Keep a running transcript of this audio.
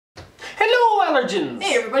Hello, allergens!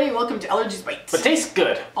 Hey everybody, welcome to Allergies Bites. But tastes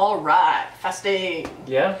good. Alright, fasting.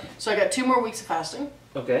 Yeah? So I got 2 more weeks of fasting.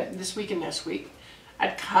 Okay. This week and next week.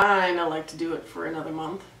 I'd kind of like to do it for another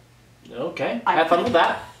month. Okay. Have fun with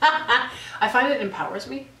that. I find it empowers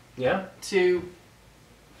me. Yeah? To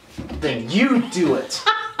Then you do it.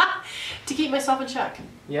 to keep myself in check.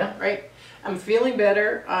 Yeah? Right? I'm feeling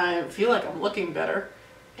better. I feel like I'm looking better.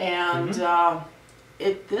 And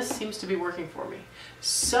this seems to be working for me.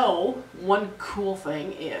 So, one cool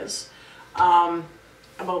thing is,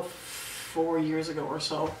 about 4 years ago or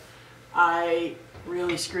so, I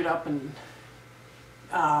really screwed up and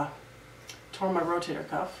tore my rotator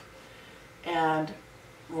cuff and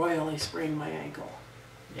royally sprained my ankle.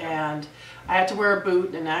 And I had to wear a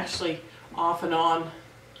boot, and actually, off and on,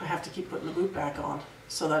 I have to keep putting the boot back on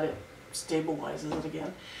so that it stabilizes it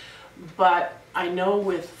again. But I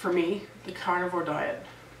know for me, the carnivore diet,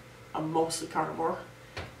 I'm mostly carnivore.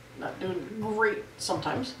 Not doing great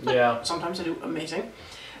sometimes, but yeah. sometimes I do amazing.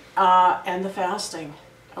 And the fasting.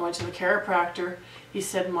 I went to the chiropractor. He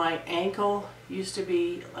said my ankle used to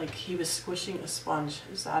be like he was squishing a sponge.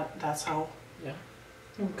 That's how? Yeah.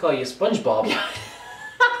 We call you SpongeBob.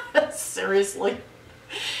 Seriously.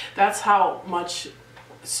 That's how much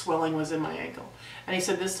swelling was in my ankle. And he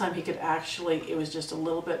said this time he could actually, it was just a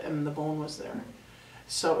little bit and the bone was there.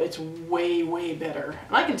 So it's way, way better.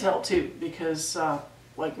 And I can tell too, because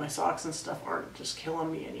like my socks and stuff aren't just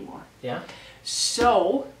killing me anymore. Yeah.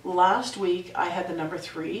 So last week I had the number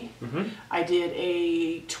 3. I did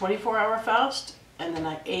a 24-hour fast, and then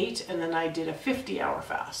I ate, and then I did a 50-hour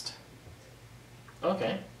fast.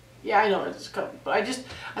 Okay. Yeah, I know, but I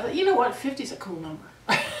thought, you know what, 50 is a cool number.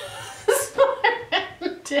 So I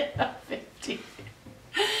did a 50.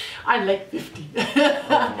 I like 50.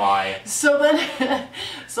 Oh my. So then,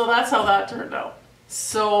 so that's how that turned out.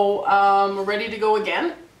 So we're ready to go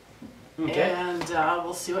again. Okay. And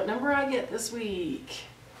we'll see what number I get this week.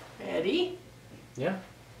 Ready? Yeah.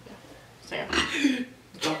 So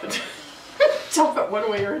jump it. Jump it one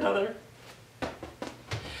way or another.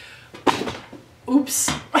 Oops.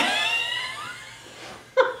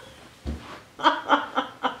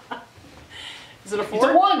 Is it a 4? It's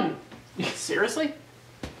a 1! Seriously?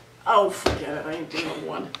 Oh, forget it. I ain't doing a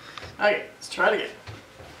 1. Okay, let's try it again.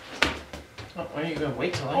 Oh, are you going to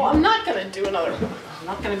wait till I... Oh, I'm not going to do another one. I'm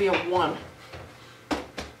not going to be a 1.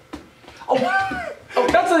 Oh, oh,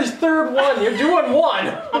 that's his 3rd one. You're doing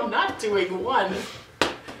 1. I'm not doing 1.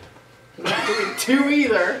 I'm not doing 2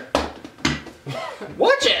 either.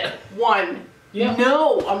 Watch it! 1. Yeah.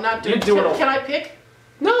 No, I'm not doing. You're doing Can I pick?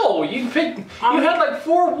 No, you picked. You had like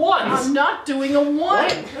 4 ones. I'm not doing a 1.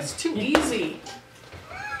 What? That's too easy.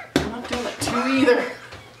 I'm not doing a 2 either.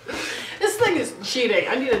 This thing is cheating.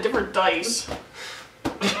 I need a different dice.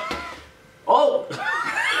 Oh.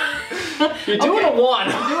 You're doing a 1.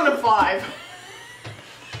 I'm doing a 5.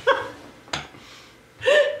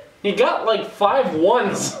 You got like 5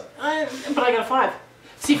 ones. But I got a 5.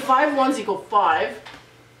 See, 5 ones equal 5,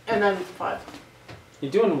 and then 5.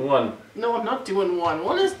 You're doing 1. No, I'm not doing 1.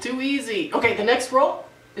 1 is too easy. Okay, the next roll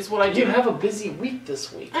is what I do. You have a busy week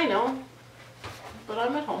this week. I know, but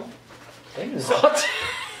I'm at home. What?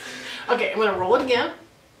 Okay, I'm gonna roll it again.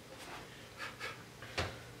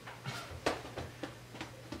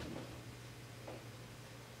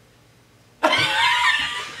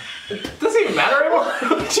 It doesn't even matter anymore.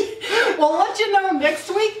 We'll let you know next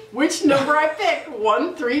week which number I picked.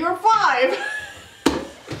 1, 3, or 5.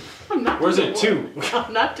 I'm not. Where's doing it? a 2. 1.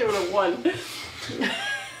 I'm not doing a 1.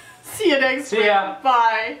 See you next week. Yeah.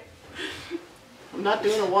 Bye. I'm not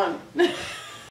doing a 1.